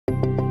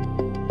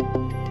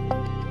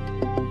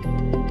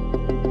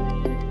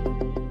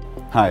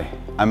Hi,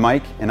 I'm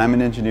Mike and I'm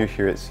an engineer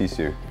here at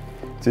SISU.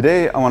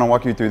 Today I want to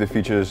walk you through the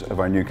features of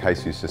our new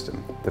SISU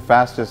system, the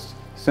fastest,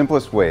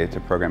 simplest way to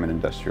program an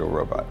industrial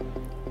robot.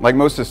 Like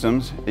most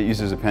systems, it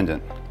uses a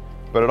pendant,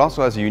 but it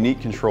also has a unique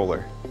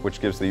controller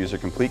which gives the user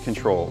complete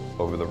control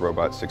over the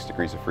robot's 6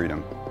 degrees of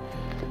freedom.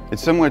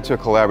 It's similar to a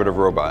collaborative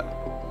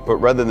robot, but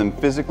rather than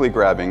physically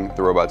grabbing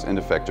the robot's end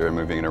effector and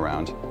moving it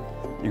around,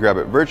 you grab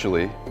it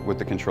virtually with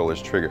the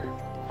controller's trigger.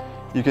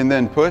 You can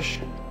then push,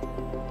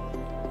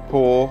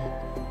 pull,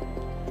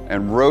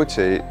 and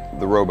rotate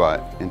the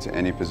robot into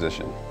any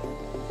position.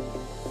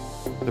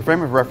 The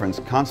frame of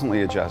reference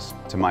constantly adjusts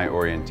to my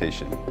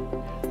orientation.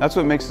 That's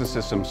what makes the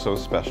system so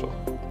special.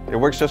 It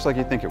works just like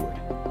you think it would.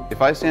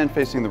 If I stand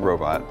facing the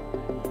robot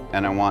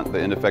and I want the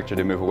end effector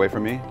to move away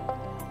from me,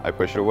 I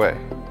push it away.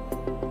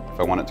 If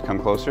I want it to come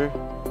closer,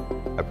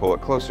 I pull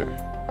it closer.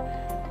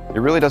 It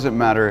really doesn't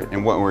matter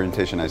in what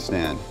orientation I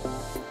stand,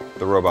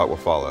 the robot will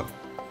follow,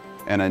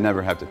 and I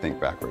never have to think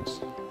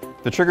backwards.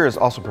 The trigger is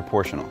also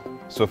proportional.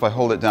 So if I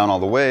hold it down all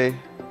the way,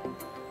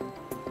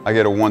 I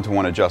get a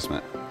 1-to-1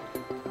 adjustment.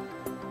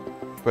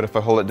 But if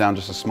I hold it down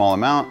just a small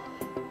amount,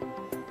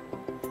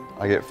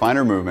 I get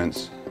finer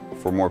movements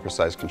for more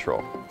precise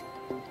control.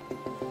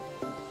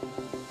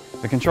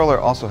 The controller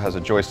also has a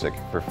joystick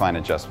for fine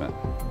adjustment.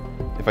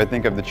 If I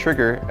think of the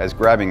trigger as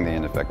grabbing the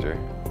end effector,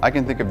 I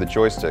can think of the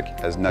joystick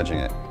as nudging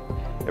it.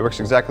 It works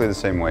exactly the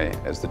same way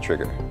as the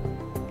trigger.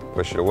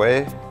 Push it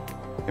away,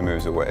 it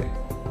moves away.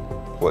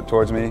 Pull it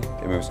towards me,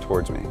 it moves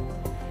towards me.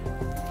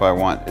 If I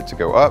want it to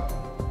go up,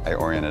 I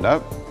orient it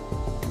up,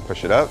 and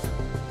push it up,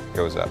 it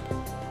goes up.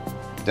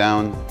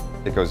 Down,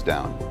 it goes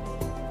down.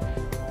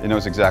 It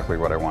knows exactly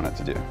what I want it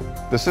to do.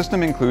 The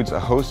system includes a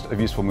host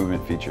of useful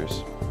movement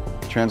features.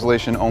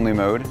 Translation only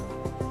mode,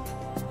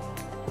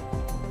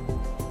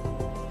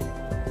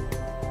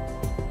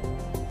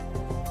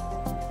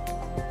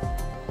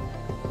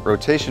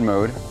 rotation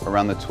mode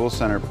around the tool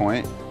center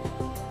point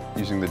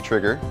using the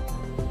trigger,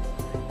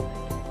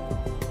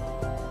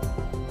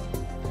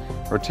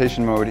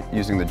 rotation mode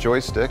using the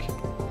joystick,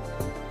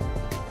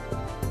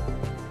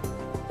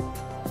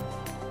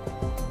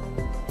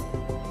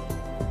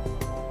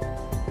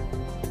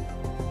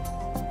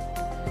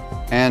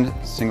 and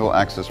single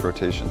axis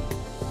rotation.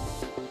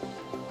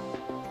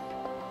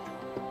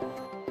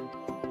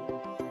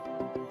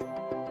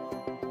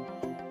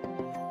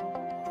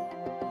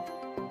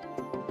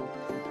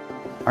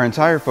 Our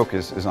entire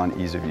focus is on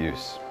ease of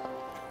use.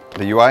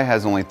 The UI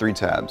has only 3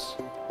 tabs: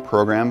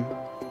 Program,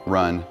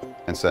 Run,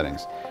 and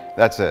Settings.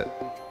 That's it.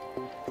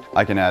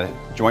 I can add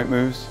joint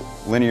moves,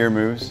 linear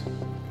moves,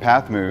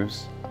 path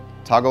moves,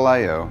 toggle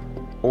I/O,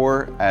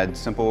 or add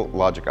simple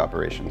logic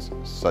operations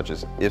such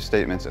as if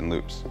statements and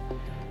loops.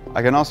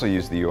 I can also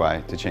use the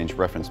UI to change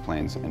reference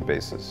planes and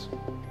bases.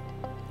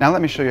 Now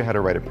let me show you how to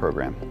write a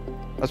program.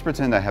 Let's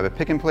pretend I have a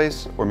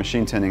pick-and-place or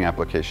machine tending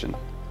application.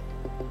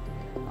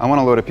 I want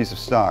to load a piece of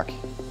stock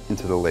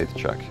into the lathe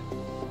chuck.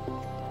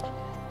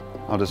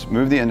 I'll just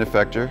move the end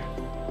effector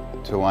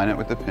to align it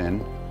with the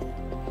pin.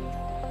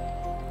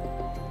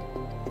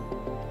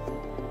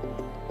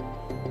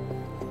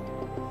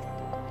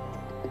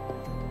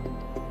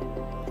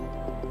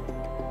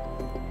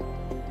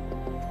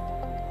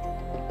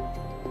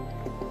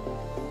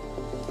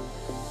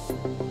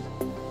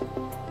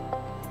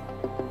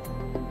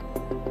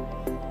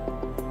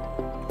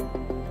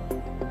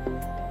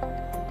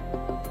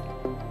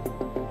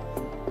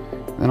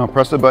 Then I'll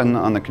press a button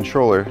on the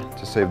controller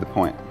to save the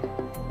point.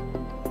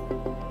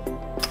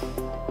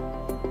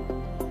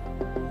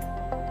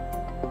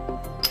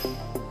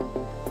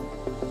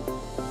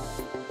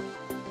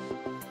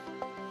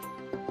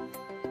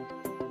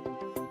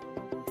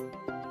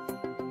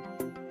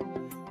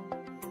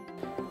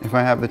 If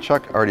I have the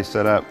chuck already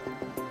set up,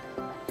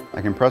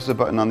 I can press a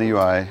button on the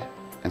UI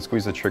and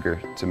squeeze the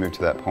trigger to move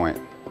to that point.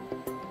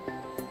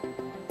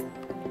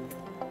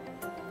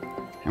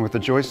 And with the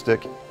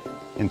joystick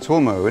in tool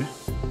mode,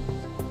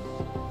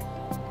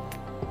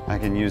 I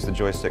can use the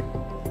joystick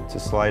to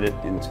slide it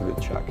into the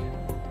chuck.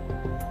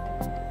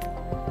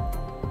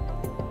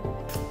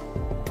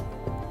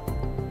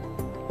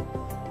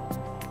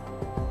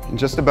 In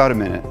just about a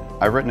minute,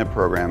 I've written a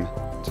program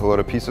to load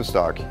a piece of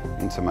stock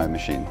into my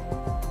machine.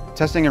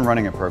 Testing and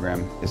running a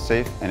program is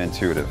safe and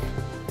intuitive.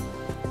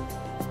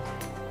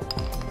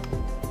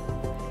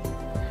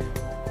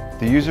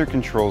 The user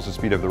controls the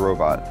speed of the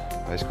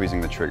robot by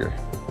squeezing the trigger.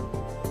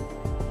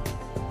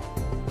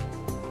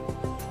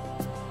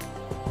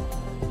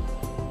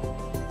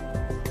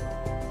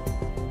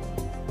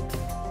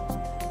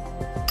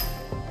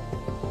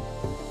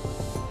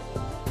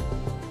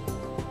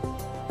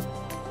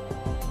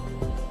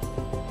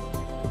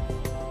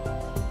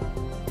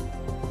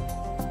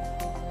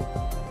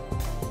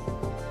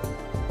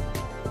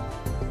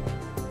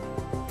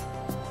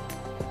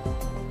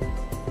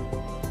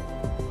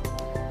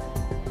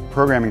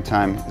 Programming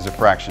time is a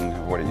fraction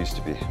of what it used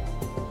to be.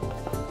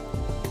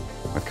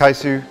 With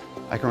SISU,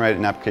 I can write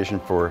an application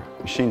for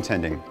machine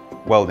tending,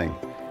 welding,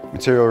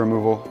 material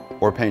removal,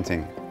 or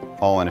painting,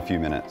 all in a few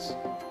minutes.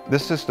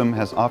 This system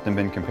has often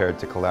been compared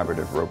to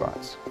collaborative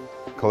robots.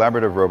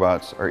 Collaborative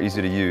robots are easy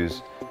to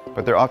use,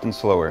 but they're often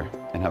slower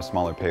and have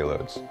smaller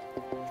payloads.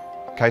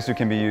 SISU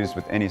can be used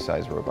with any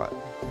size robot.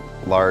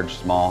 Large,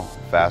 small,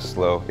 fast,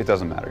 slow, it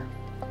doesn't matter.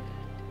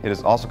 It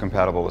is also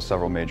compatible with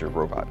several major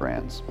robot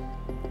brands.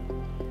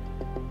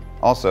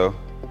 Also,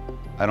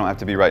 I don't have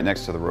to be right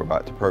next to the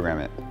robot to program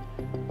it.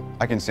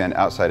 I can stand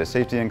outside a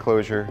safety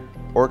enclosure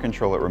or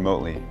control it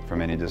remotely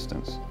from any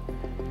distance.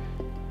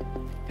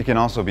 It can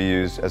also be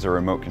used as a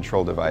remote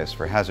control device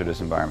for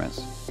hazardous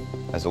environments,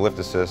 as a lift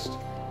assist,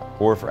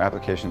 or for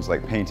applications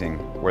like painting,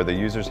 where the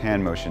user's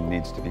hand motion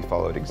needs to be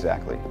followed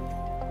exactly.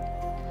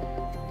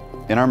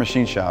 In our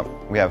machine shop,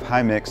 we have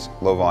high mix,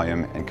 low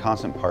volume, and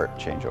constant part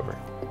changeover.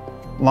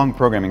 Long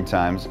programming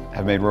times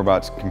have made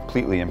robots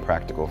completely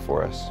impractical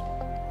for us.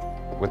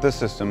 With this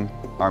system,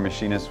 our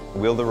machinists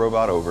wheel the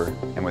robot over,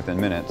 and within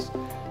minutes,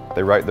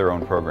 they write their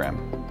own program.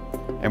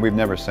 And we've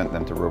never sent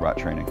them to robot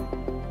training.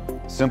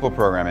 Simple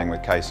programming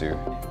with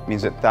SISU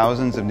means that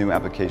thousands of new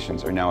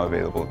applications are now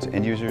available to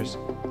end users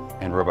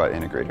and robot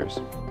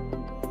integrators.